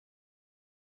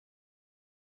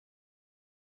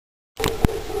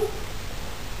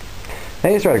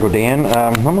Hey, it's Radical Dan.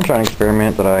 I'm going to try an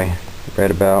experiment that I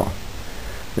read about.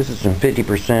 This is some 50%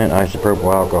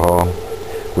 isopropyl alcohol,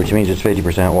 which means it's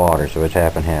 50% water, so it's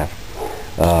half and half.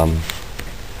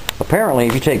 Apparently,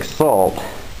 if you take salt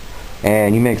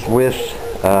and you mix with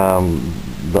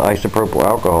the isopropyl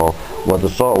alcohol, what the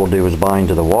salt will do is bind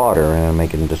to the water and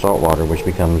make it into salt water, which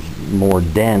becomes more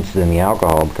dense than the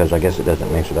alcohol because I guess it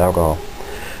doesn't mix with alcohol.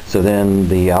 So then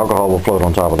the alcohol will float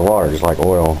on top of the water, just like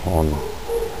oil on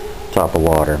top of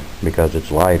water, because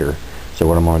it's lighter. So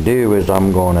what I'm going to do is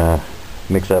I'm going to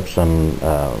mix up some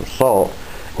salt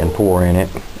and pour in it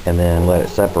and then let it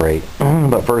separate.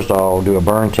 But first I'll do a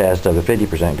burn test of the 50%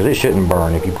 because it shouldn't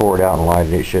burn. If you pour it out and light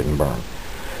it, it shouldn't burn.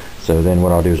 So then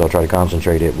what I'll do is I'll try to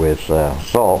concentrate it with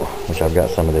salt, which I've got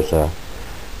some of this.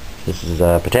 This is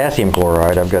potassium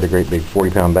chloride. I've got a great big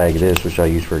 40-pound bag of this, which I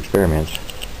use for experiments.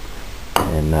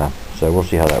 And so we'll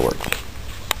see how that works.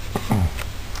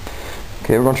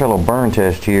 Okay, we're going to try a little burn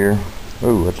test here.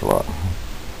 Ooh, that's a lot.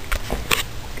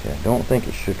 Okay, I don't think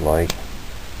it should light.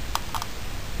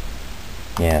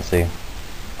 Yeah, see?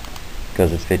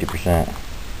 Because it's 50%.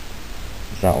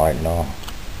 It's not lighting at all.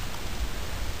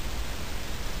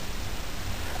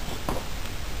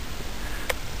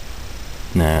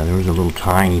 Nah, there was a little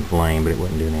tiny flame, but it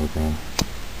wasn't doing anything.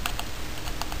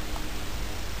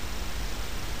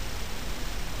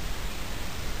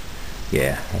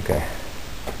 Yeah, okay.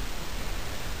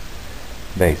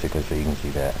 Basically, so you can see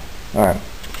that. Alright,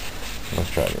 let's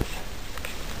try this.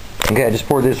 Okay, I just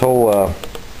poured this whole,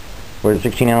 what is it,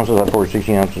 16 ounces? I poured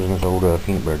 16 ounces in this old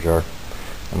peanut butter jar.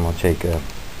 I'm going to take the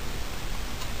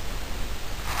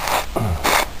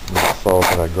salt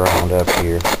that I ground up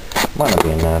here. Might not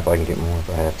be enough, I can get more if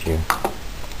I have to.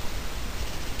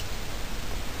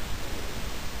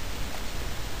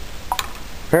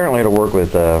 Apparently it'll work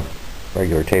with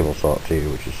regular table salt too,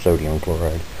 which is sodium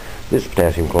chloride. This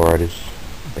potassium chloride is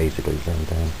basically the same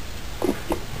thing.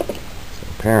 So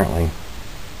apparently, I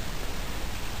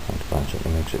have to find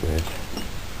something to mix it with.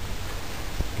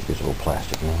 Get this little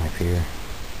plastic knife here.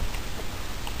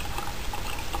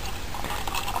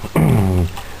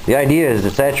 The idea is to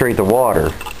saturate the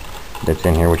water that's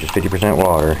in here, which is 50%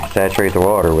 water. Saturate the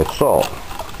water with salt,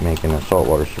 making a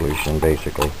saltwater solution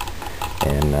basically.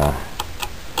 And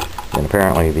then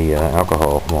apparently the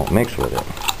alcohol won't mix with it.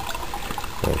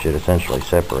 So it should essentially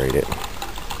separate it.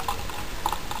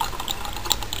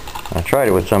 I tried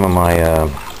it with some of my, I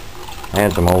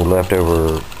had some old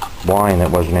leftover wine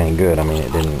that wasn't any good. I mean,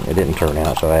 it didn't turn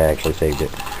out, so I actually saved it.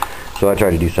 So I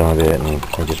tried to do some of it, and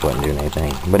it just wasn't doing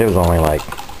anything. But it was only like,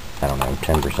 I don't know,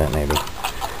 10% maybe.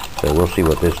 So we'll see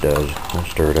what this does. We'll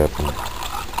stir it up, and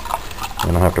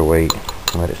then I'll have to wait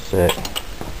and let it sit.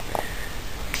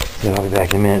 So I'll be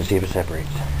back in a minute to see if it separates.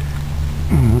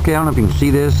 Okay, I don't know if you can see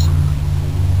this,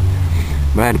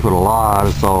 but I had to put a lot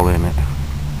of salt in it.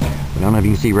 I don't know if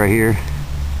you can see right here.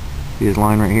 See this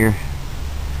line right here?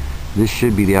 This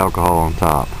should be the alcohol on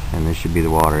top, and this should be the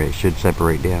water. It should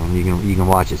separate down. You can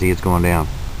watch it. See, it's going down.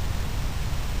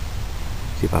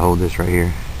 See if I hold this right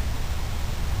here.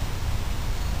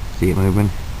 See it moving?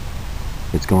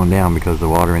 It's going down because the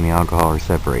water and the alcohol are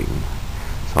separating.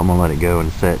 So I'm gonna let it go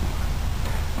and set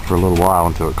for a little while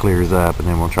until it clears up, and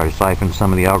then we'll try to siphon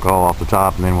some of the alcohol off the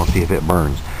top, and then we'll see if it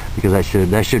burns. Because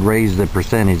that should raise the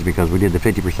percentage, because we did the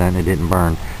 50% and it didn't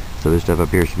burn. So this stuff up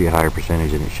here should be a higher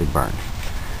percentage and it should burn.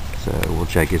 So we'll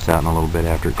check this out in a little bit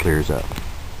after it clears up.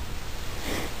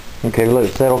 Okay, let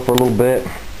it settle for a little bit.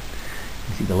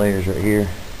 You see the layers right here.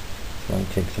 So I'm going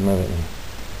to take some of it and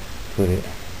put it.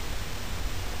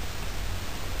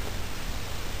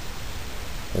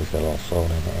 There's got a lot of salt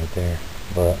in it right there.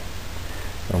 But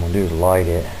what I'm going to do is light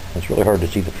it. It's really hard to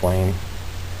see the flame.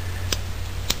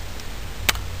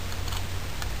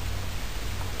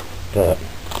 But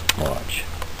watch.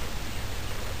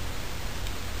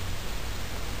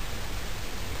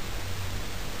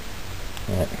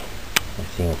 Right.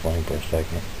 I've seen the flame for a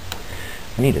second.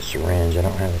 I need a syringe. I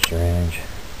don't have a syringe.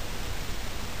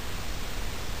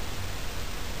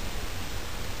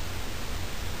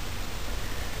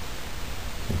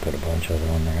 I'll put a bunch of it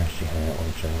on there. See how that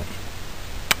works out.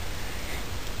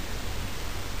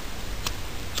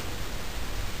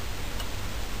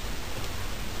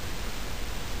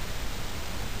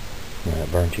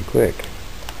 That burned too quick.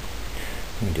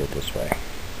 Let me do it this way.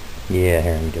 Yeah,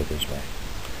 here, let me do it this way.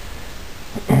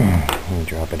 Let me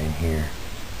drop it in here.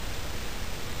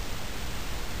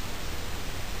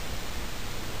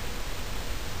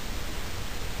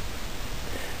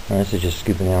 Now, this is just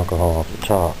scooping the alcohol off the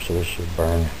top, so this should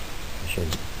burn. It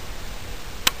should.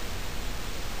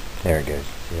 There it goes.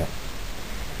 Yeah.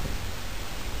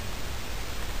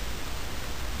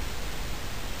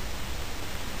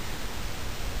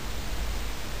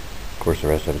 course the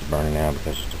rest of it's burning now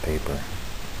because it's a paper.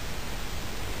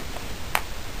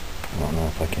 I don't know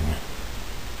if I can...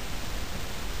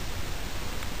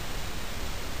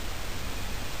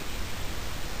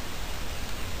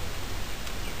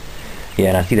 Yeah,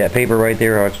 and I see that paper right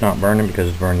there, how it's not burning because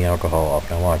it's burning the alcohol off.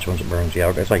 Now watch, once it burns the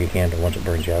alcohol, it's like a candle, once it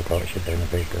burns the alcohol it should burn the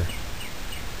paper.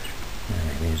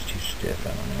 Maybe it's too stiff, I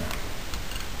don't know.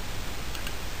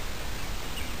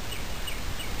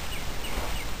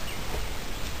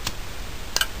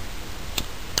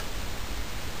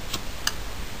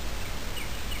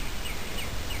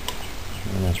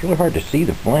 And it's really hard to see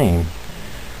the flame.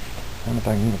 I don't know if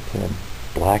I can put a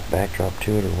black backdrop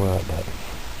to it or what, but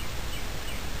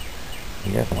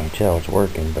you definitely tell it's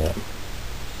working. But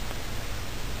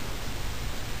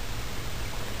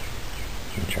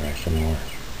let me try some more.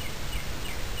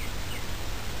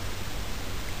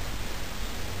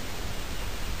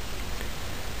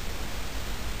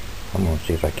 I'm going to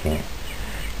see if I can't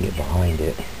get behind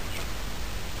it.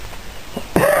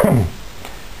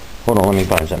 Hold on, let me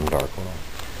find something dark. Hold on.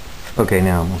 Okay,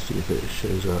 now I'm going to see if it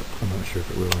shows up. I'm not sure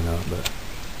if it will or not, but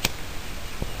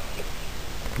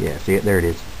yeah, see it? There it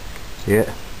is. See it?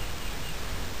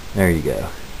 There you go.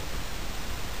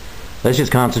 Let's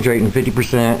just concentrate on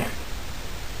 50%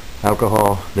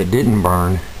 alcohol that didn't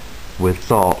burn with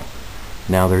salt.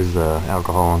 Now there's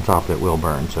alcohol on top that will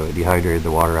burn, so it dehydrated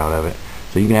the water out of it.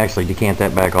 So you can actually decant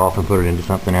that back off and put it into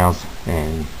something else,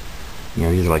 and you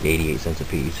know, these are like 88 cents a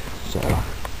piece. So,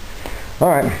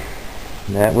 alright,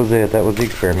 that was it. That was the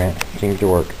experiment. Seems to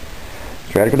work.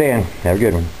 It's Radical Dan. Have a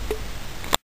good one.